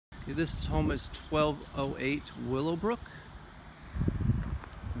This home is 1208 Willowbrook.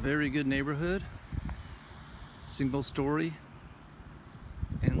 Very good neighborhood. Single story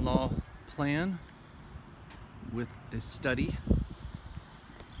in-law plan with a study.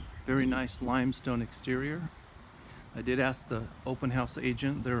 Very nice limestone exterior. I did ask the open house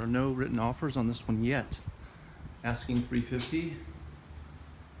agent. There are no written offers on this one yet. Asking $350.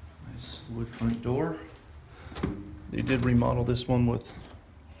 Nice wood front door. They did remodel this one with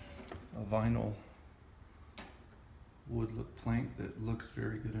a vinyl wood look plank that looks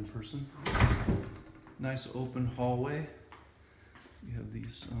very good in person. Nice open hallway. We have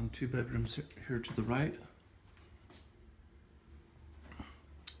these two bedrooms here to the right.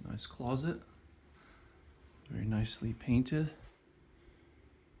 Nice closet. Very nicely painted.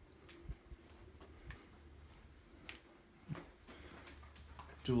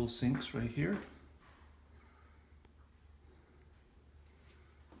 Dual sinks right here.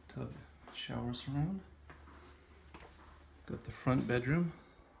 Tub shower surround. Got the front bedroom.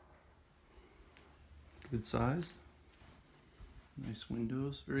 Good size. Nice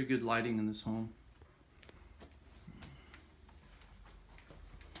windows. Very good lighting in this home.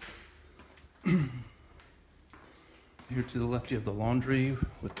 Here to the left you have the laundry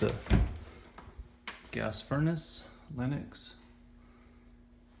with the gas furnace, Lennox,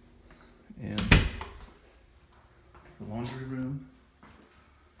 and the laundry room,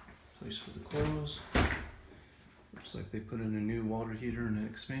 place for the clothes. Looks like they put in a new water heater and an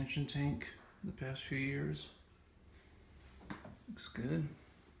expansion tank in the past few years. Looks good.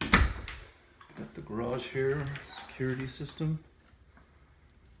 Got the garage here, security system.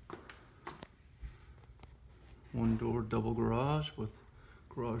 One door double garage with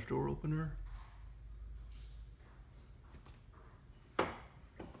garage door opener.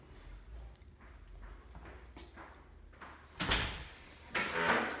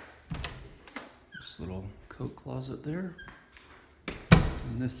 This little coat closet there.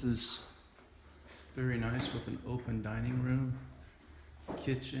 And this is very nice with an open dining room,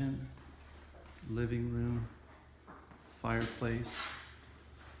 kitchen, living room, fireplace,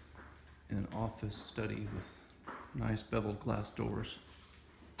 and an office study with nice beveled glass doors.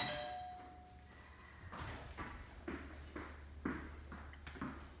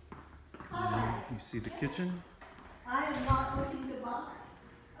 You see the kitchen. I am not looking to buy.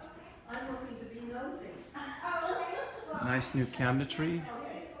 I'm looking to be nosy. Nice new cabinetry.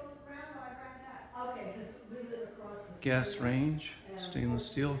 Okay, because we live across the Gas range, stainless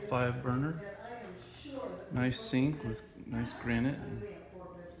steel, 5-burner. Nice sink with nice granite and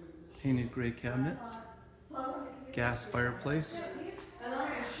painted gray cabinets. Gas fireplace.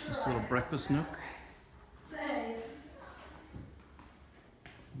 This little breakfast nook. Thanks.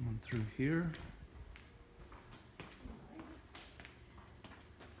 One through here.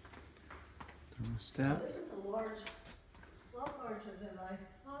 Thermostat. This is a large, lot larger than I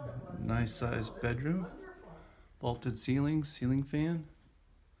thought it was. Nice sized bedroom. Vaulted ceilings, ceiling fan.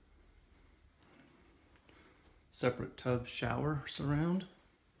 Separate tub shower surround.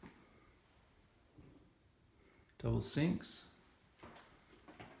 Double sinks.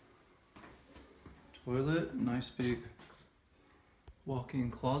 Toilet, nice big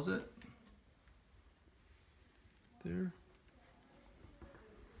walk-in closet. There.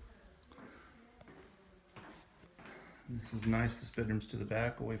 And this is nice. This bedroom's to the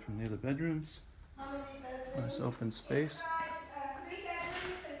back, away from the other bedrooms. How many bedrooms? Nice open space. It's got 3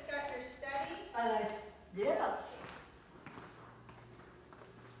 bedrooms, it's got your study. Yes.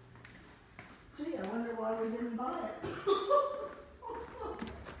 Gee, I wonder why we didn't buy it.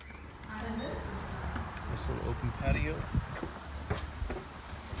 Nice little open patio.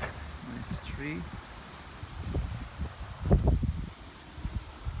 Nice tree.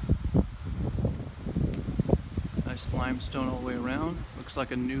 Nice limestone all the way around. Looks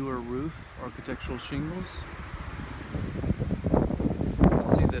like a newer roof, architectural shingles. You can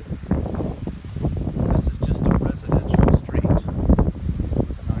see that this is just a residential street with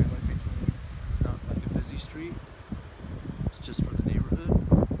an island between. It's not like a busy street. It's just for the neighborhood.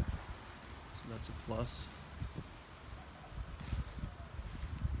 So that's a plus.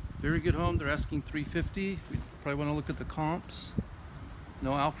 Very good home. They're asking $350. We probably want to look at the comps.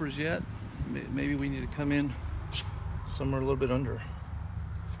 No offers yet. Maybe we need to come in somewhere a little bit under.